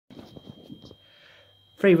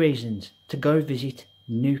3 reasons to go visit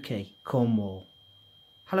NEWQUAY Cornwall.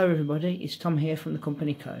 Hello everybody, it's Tom here from the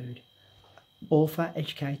company Code, author,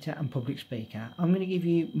 educator and public speaker. I'm going to give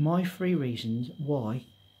you my 3 reasons why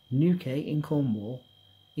NEWQUAY in Cornwall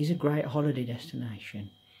is a great holiday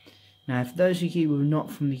destination. Now, for those of you who are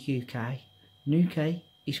not from the UK, NEWQUAY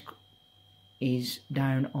is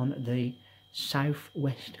down on the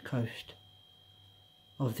southwest coast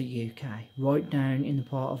of the UK, right down in the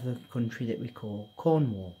part of the country that we call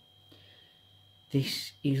Cornwall.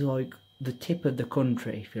 This is like the tip of the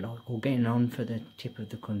country, if you like, or getting on for the tip of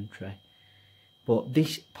the country. But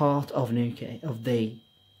this part of NEWQUAY, of the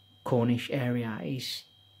Cornish area, is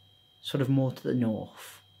sort of more to the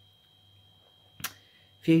north. A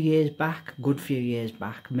few years back, good few years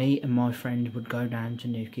back, me and my friend would go down to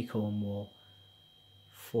NEWQUAY Cornwall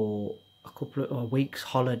for a couple of weeks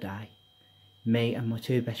holiday. Me and my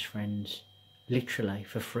 2 best friends, literally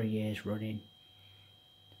for 3 years running.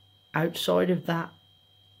 Outside of that,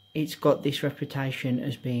 it's got this reputation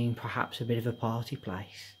as being perhaps a bit of a party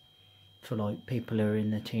place for like people who are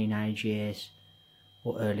in the teenage years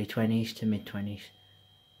or early 20s to mid 20s.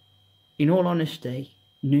 In all honesty,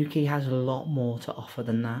 NEWQUAY has a lot more to offer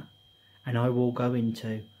than that, and I will go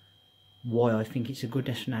into why I think it's a good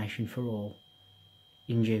destination for all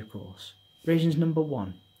in due course. Reasons number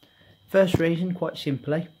 1. First reason, quite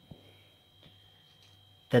simply,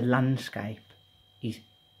 the landscape is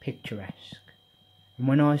picturesque. And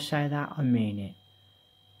when I say that, I mean it.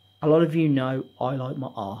 A lot of you know I like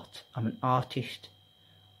my art. I'm an artist,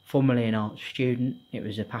 formerly an art student. It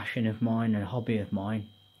was a passion of mine and a hobby of mine,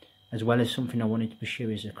 as well as something I wanted to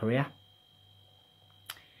pursue as a career.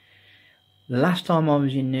 The last time I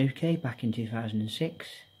was in NEWQUAY, back in 2006,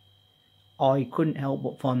 I couldn't help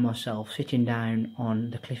but find myself sitting down on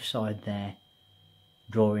the cliffside there,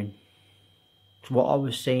 drawing. So what I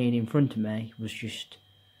was seeing in front of me was just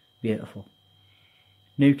beautiful.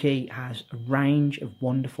 NEWQUAY has a range of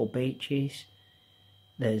wonderful beaches.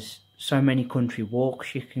 There's so many country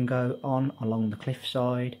walks you can go on along the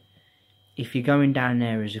cliffside. If you're going down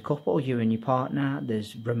there as a couple, you and your partner,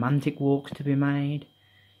 there's romantic walks to be made.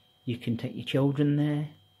 You can take your children there.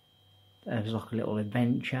 There's like a little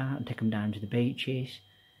adventure and take them down to the beaches.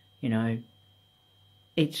 You know,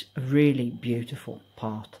 it's a really beautiful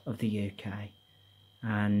part of the UK,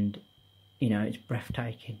 and you know, it's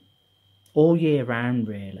breathtaking all year round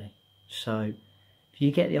really. So if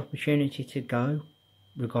you get the opportunity to go,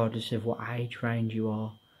 regardless of what age range you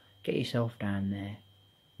are, get yourself down there.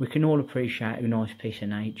 We can all appreciate a nice piece of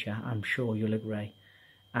nature, I'm sure you'll agree.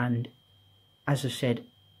 And as I said,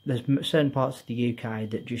 there's certain parts of the UK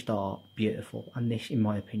that just are beautiful, and this, in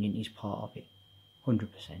my opinion, is part of it, 100%.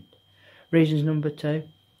 Reasons number 2,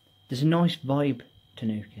 there's a nice vibe to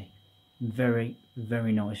NEWQUAY. Very,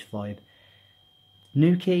 very nice vibe.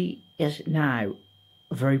 NEWQUAY is now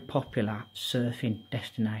a very popular surfing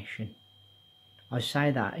destination. I say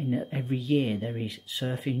that in that every year there is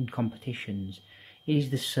surfing competitions. It is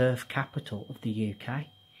the surf capital of the UK.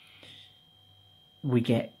 We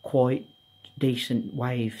get quite decent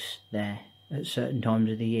waves there at certain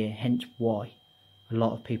times of the year, hence why a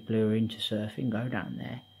lot of people who are into surfing go down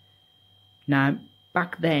there. Now,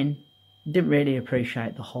 back then, didn't really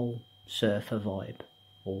appreciate the whole surfer vibe,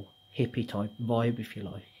 or hippie type vibe if you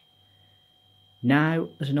like. Now,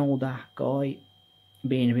 as an older guy,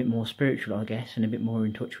 being a bit more spiritual I guess, and a bit more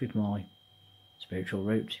in touch with my spiritual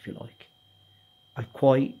roots if you like, I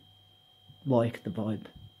quite like the vibe.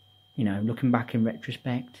 You know, looking back in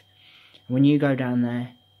retrospect, when you go down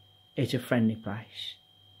there, it's a friendly place.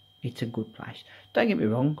 It's a good place. Don't get me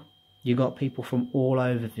wrong, you got people from all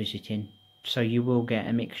over visiting, so you will get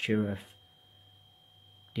a mixture of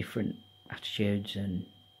different attitudes and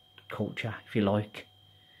culture, if you like.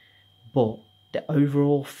 But the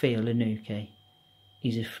overall feel of NEWQUAY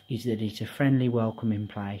is that it's a friendly, welcoming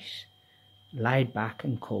place, laid back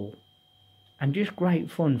and cool, and just great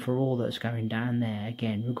fun for all that's going down there.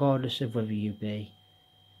 Again, regardless of whether you be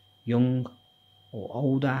young or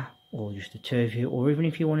older, or just the 2 of you, or even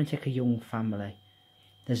if you want to take a young family,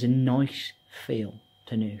 there's a nice feel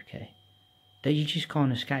to NEWQUAY that you just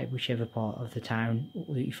can't escape whichever part of the town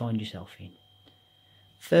that you find yourself in.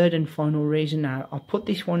 Third and final reason, now I put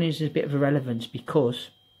this one as a bit of a relevance because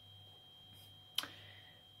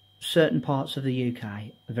certain parts of the UK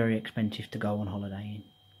are very expensive to go on holiday in.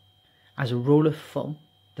 As a rule of thumb,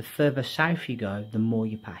 the further south you go, the more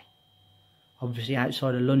you pay. Obviously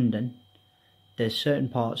outside of London, there's certain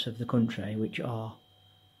parts of the country which are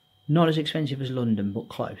not as expensive as London, but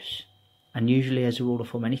close. And usually, as a rule of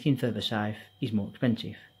thumb, anything further south is more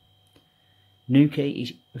expensive. NEWQUAY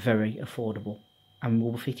is very affordable. and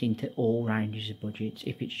will fit into all ranges of budgets.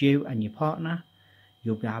 If it's you and your partner,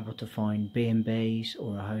 you'll be able to find B&Bs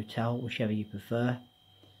or a hotel, whichever you prefer,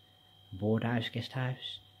 a board house, guest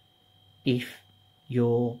house. If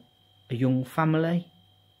you're a young family,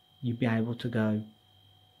 you'd be able to go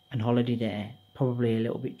and holiday there, probably a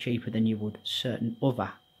little bit cheaper than you would certain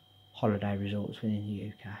other holiday resorts within the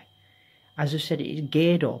UK. As I said, it is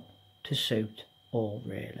geared up to suit all,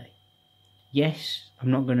 really. Yes,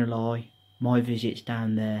 I'm not going to lie, my visits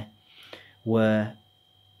down there were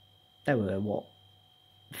what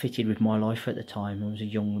fitted with my life at the time. I was a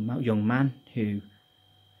young man who,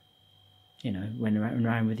 you know, went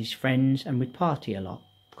around with his friends and would party a lot.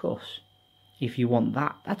 Of course, if you want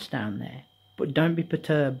that, that's down there. But don't be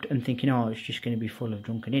perturbed and thinking, oh, it's just going to be full of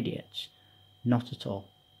drunken idiots. Not at all.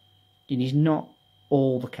 It is not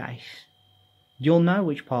all the case. You'll know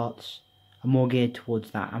which parts are more geared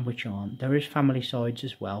towards that and which aren't. There is family sides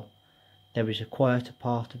as well. There is a quieter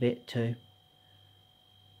part of it too.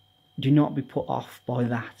 Do not be put off by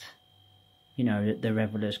that. You know, that the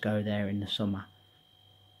revellers go there in the summer.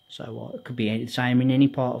 So it could be the same in any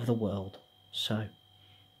part of the world. So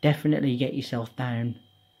definitely get yourself down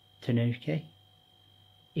to NEWQUAY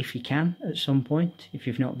if you can at some point. If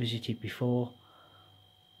you've not visited before,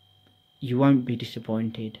 you won't be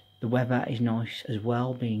disappointed. The weather is nice as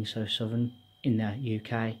well, being so southern in the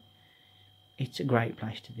UK. It's a great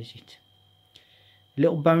place to visit. A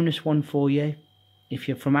little bonus one for you: if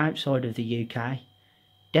you're from outside of the UK,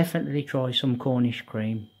 definitely try some Cornish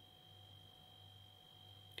cream.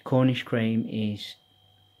 Cornish cream is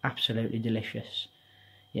absolutely delicious.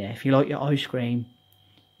 Yeah, if you like your ice cream,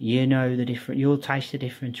 you know the difference. You'll taste the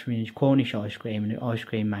difference between Cornish ice cream and ice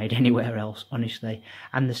cream made anywhere else, honestly.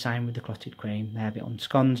 And the same with the clotted cream. They have it on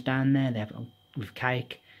scones down there. They have it on with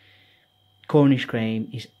cake. Cornish cream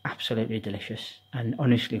is absolutely delicious. And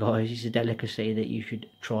honestly, guys, it's a delicacy that you should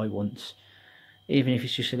try once. Even if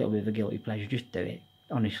it's just a little bit of a guilty pleasure, just do it,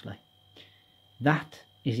 honestly. That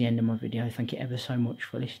is the end of my video. Thank you ever so much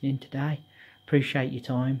for listening today. Appreciate your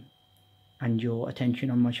time and your attention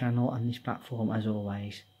on my channel and this platform, as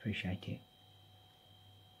always. Appreciate it.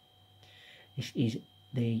 This is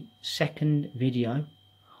the second video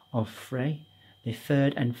of 3. The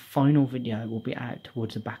third and final video will be out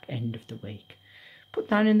towards the back end of the week. Put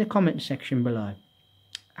down in the comments section below,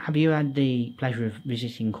 have you had the pleasure of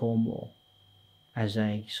visiting Cornwall as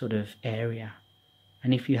a sort of area?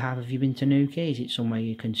 And if you have you been to NEWQUAY? Is it somewhere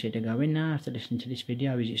you consider going now after listening to this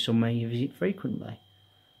video? Is it somewhere you visit frequently?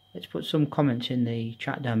 Let's put some comments in the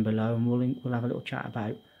chat down below, and we'll have a little chat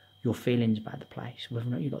about your feelings about the place, whether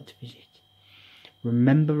or not you'd like to visit.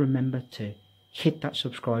 Remember to hit that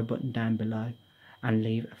subscribe button down below and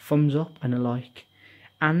leave a thumbs up and a like,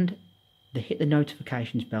 and hit the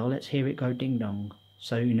notifications bell. Let's hear it go ding dong,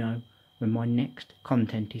 so you know when my next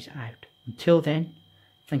content is out. Until then,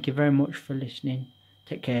 thank you very much for listening.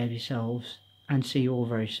 Take care of yourselves and see you all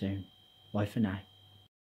very soon. Bye for now.